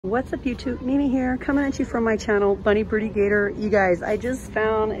What's up YouTube, Mimi here, coming at you from my channel, Bunny Birdy Gator. You guys, I just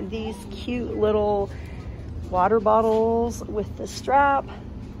found these cute little water bottles with the strap.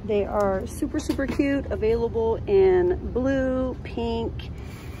 They are super cute, available in blue, pink,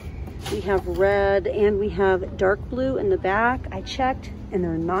 we have red, and we have dark blue in the back. I checked and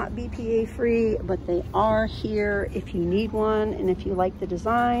they're not BPA free, but they are here if you need one and if you like the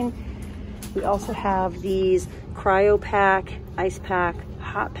design. We also have these cryo pack, ice pack,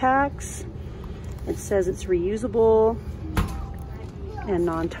 hot packs. It says it's reusable and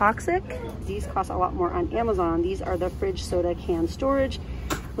non-toxic. These cost a lot more on Amazon. These are the fridge soda can storage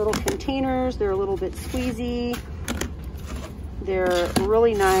little containers. They're a little bit squeezy. They're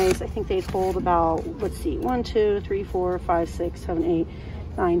really nice. I think they hold about, let's see, 1, 2, 3, 4, 5, 6, 7, 8,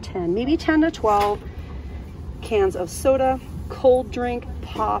 9, 10, maybe 10 to 12 cans of soda, cold drink,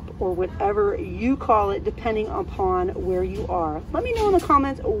 pop, or whatever you call it, depending upon where you are. Let me know in the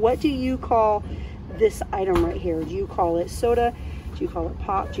comments, what do you call this item right here? Do you call it soda? Do you call it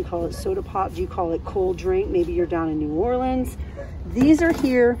pop? Do you call it soda pop? Do you call it cold drink? Maybe you're down in New Orleans. These are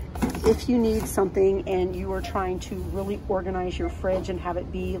here if you need something and you are trying to really organize your fridge and have it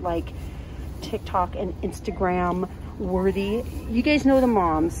be like TikTok and Instagram worthy. You guys know the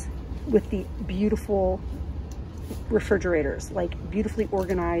moms with the beautiful refrigerators, like beautifully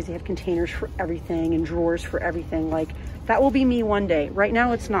organized. They have containers for everything and drawers for everything. Like, that will be me one day. Right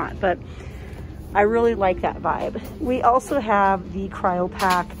now it's not, but I really like that vibe. We also have the cryo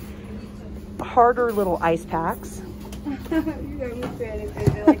pack, harder little ice packs.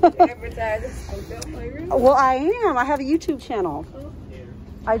 Well, I am. I have a YouTube channel.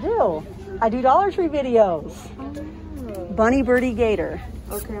 I do. I do Dollar Tree videos. Bunny Birdy Gator.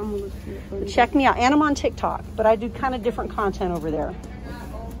 Okay, I'm gonna look. Check me out. And I'm on TikTok, but I do kind of different content over there.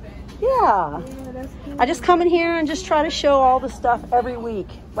 Yeah. I just come in here and just try to show all the stuff every week,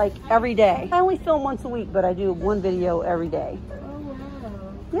 like every day. I only film once a week, but I do one video every day. Oh,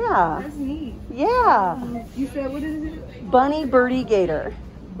 wow. Yeah. That's neat. Yeah. You said, what is it? Bunny Birdy Gator.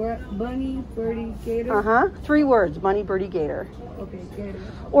 Bunny Birdy Gator? Uh-huh. 3 words, Bunny Birdy Gator. Okay, Gator.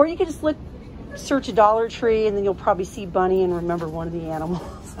 Or you could just search a Dollar Tree and then you'll probably see Bunny and remember one of the animals.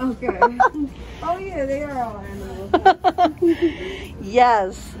 Okay. Oh yeah, they are all animals.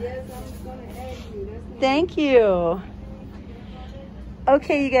 Yes. Yes, I was going to ask you. Thank you.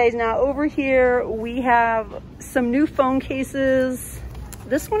 Okay, you guys, now over here we have some new phone cases.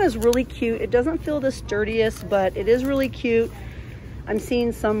 This one is really cute. It doesn't feel the sturdiest, but it is really cute. I'm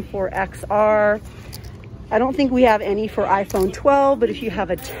seeing some for XR. I don't think we have any for iPhone 12, but if you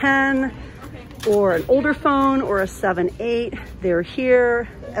have a 10 or an older phone or a 7-8, they're here,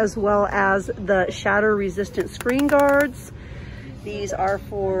 as well as the shatter resistant screen guards. These are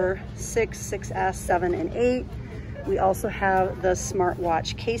for 6, 6S, 7, and 8. We also have the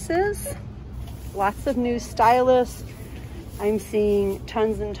smartwatch cases. Lots of new stylus. I'm seeing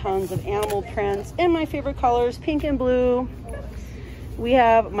tons and tons of animal prints in my favorite colors, pink and blue. We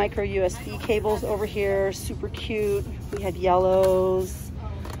have micro USB cables over here, super cute. We have yellows,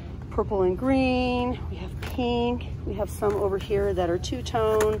 purple and green. We have pink. We have some over here that are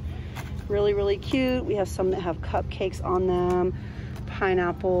two-tone, really cute. We have some that have cupcakes on them,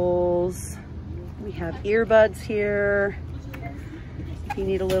 pineapples. We have earbuds here if you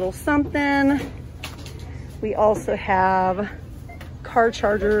need a little something. We also have car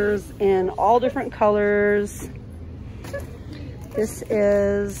chargers in all different colors. This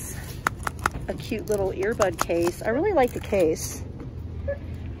is a cute little earbud case. I really like the case.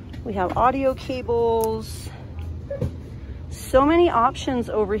 We have audio cables. So many options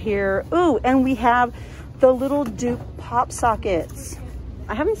over here. Ooh, and we have the little dupe pop sockets.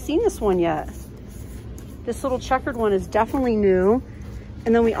 I haven't seen this one yet. This little checkered one is definitely new.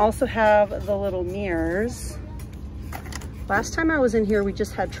 And then we also have the little mirrors. Last time I was in here, we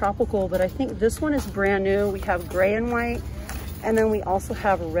just had tropical, but I think this one is brand new. We have gray and white. And then we also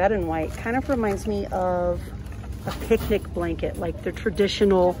have red and white. Kind of reminds me of a picnic blanket, like the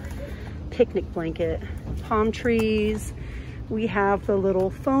traditional picnic blanket. Palm trees. We have the little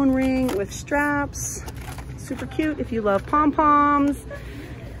phone ring with straps. Super cute if you love pom-poms.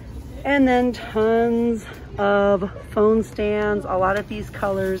 And then tons of phone stands. A lot of these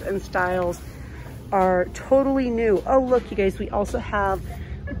colors and styles are totally new. Oh, look, you guys, we also have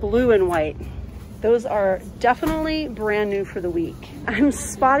blue and white. Those are definitely brand new for the week. I'm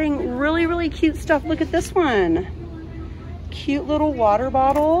spotting really cute stuff. Look at this one. Cute little water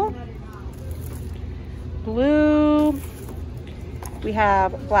bottle. Blue. We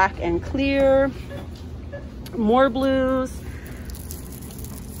have black and clear. More blues.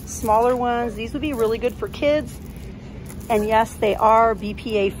 Smaller ones. These would be really good for kids. And yes, they are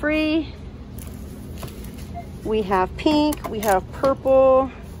BPA free. We have pink, we have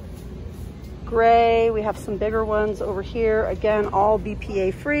purple, gray, we have some bigger ones over here. Again, all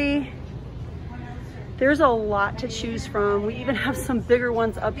BPA free. There's a lot to choose from. We even have some bigger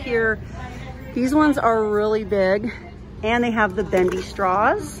ones up here. These ones are really big, and they have the bendy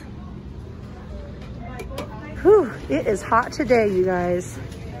straws. Whew, it is hot today, you guys.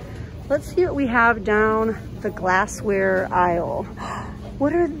 Let's see what we have down the glassware aisle.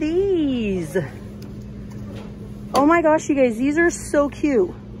 What are these? Oh my gosh, you guys, these are so cute.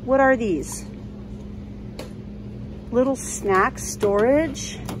 What are these? Little snack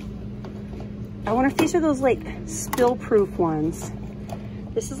storage. I wonder if these are those like spill-proof ones.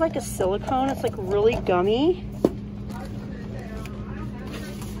 This is like a silicone. It's like really gummy.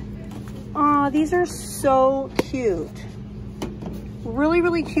 Aw, these are so cute. Really,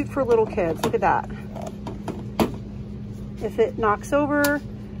 really cute for little kids. Look at that. If it knocks over,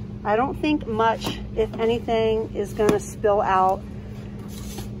 I don't think much, if anything, is gonna spill out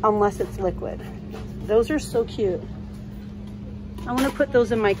unless it's liquid. Those are so cute. I wanna put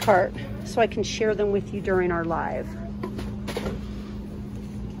those in my cart so I can share them with you during our live.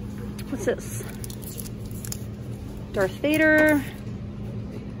 What's this? Darth Vader.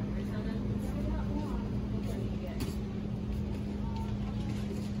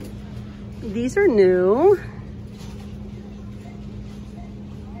 These are new.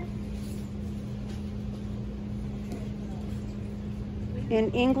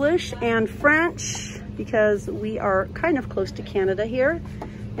 In English and French, because we are kind of close to Canada here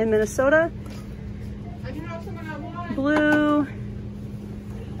in Minnesota. Blue,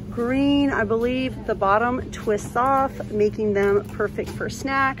 green, I believe the bottom twists off, making them perfect for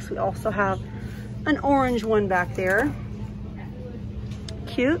snacks. We also have an orange one back there.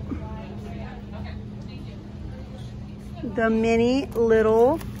 Cute. The mini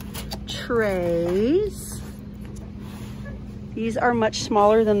little trays. These are much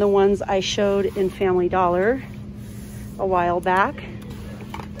smaller than the ones I showed in Family Dollar a while back,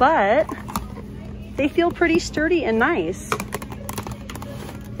 but they feel pretty sturdy and nice.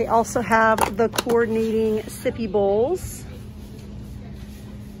 They also have the coordinating sippy bowls.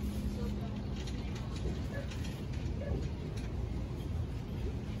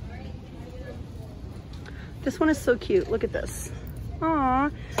 This one is so cute. Look at this.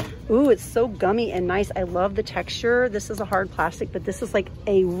 Aww. Ooh, it's so gummy and nice. I love the texture. This is a hard plastic, but this is like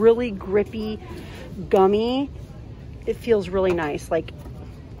a really grippy gummy. It feels really nice. Like,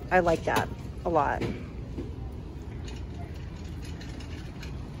 I like that a lot.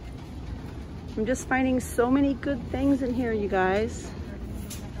 I'm just finding so many good things in here, you guys.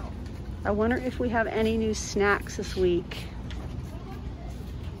 I wonder if we have any new snacks this week.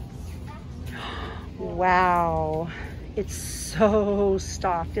 Wow. It's so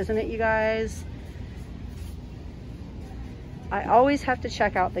stocked, isn't it, you guys? I always have to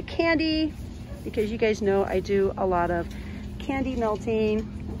check out the candy because you guys know I do a lot of candy melting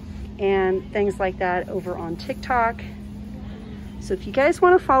and things like that over on TikTok. So if you guys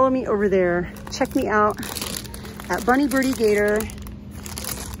want to follow me over there, check me out at Bunny Birdy Gator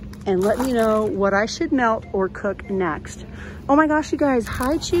and let me know what I should melt or cook next. Oh my gosh, you guys,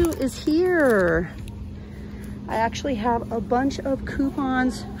 Hi-Chew is here. I actually have a bunch of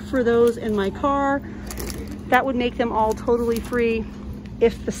coupons for those in my car. That would make them all totally free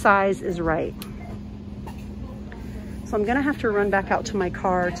if the size is right. So I'm gonna have to run back out to my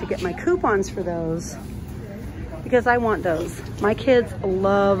car to get my coupons for those because I want those. My kids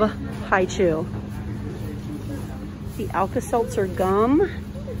love Hi-Chew. The Alka-Seltzer gum,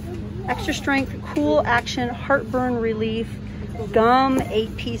 extra strength, cool action, heartburn relief, gum,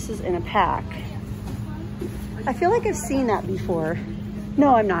 8 pieces in a pack. I feel like I've seen that before.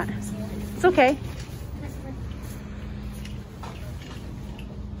 No, I'm not. It's okay.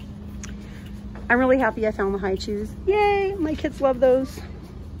 I'm really happy I found the Hi-Chews. Yay, my kids love those.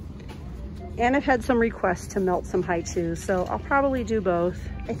 And I've had some requests to melt some Hi-Chews, so I'll probably do both.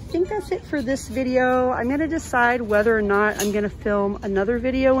 I think that's it for this video. I'm gonna decide whether or not I'm gonna film another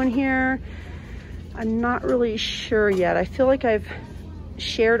video in here. I'm not really sure yet. I feel like I've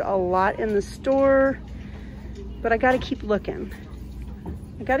shared a lot in the store, but I gotta keep looking.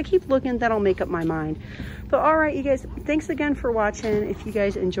 I gotta keep looking, then I'll make up my mind. But all right, you guys, thanks again for watching. If you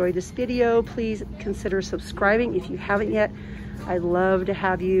guys enjoyed this video, please consider subscribing if you haven't yet. I'd love to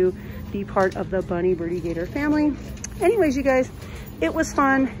have you be part of the Bunny Birdy Gator family. Anyways, you guys, it was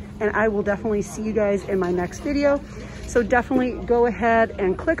fun, and I will definitely see you guys in my next video. So definitely go ahead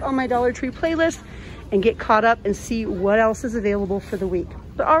and click on my Dollar Tree playlist and get caught up and see what else is available for the week.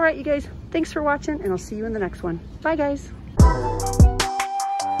 But all right, you guys, thanks for watching, and I'll see you in the next one. Bye, guys.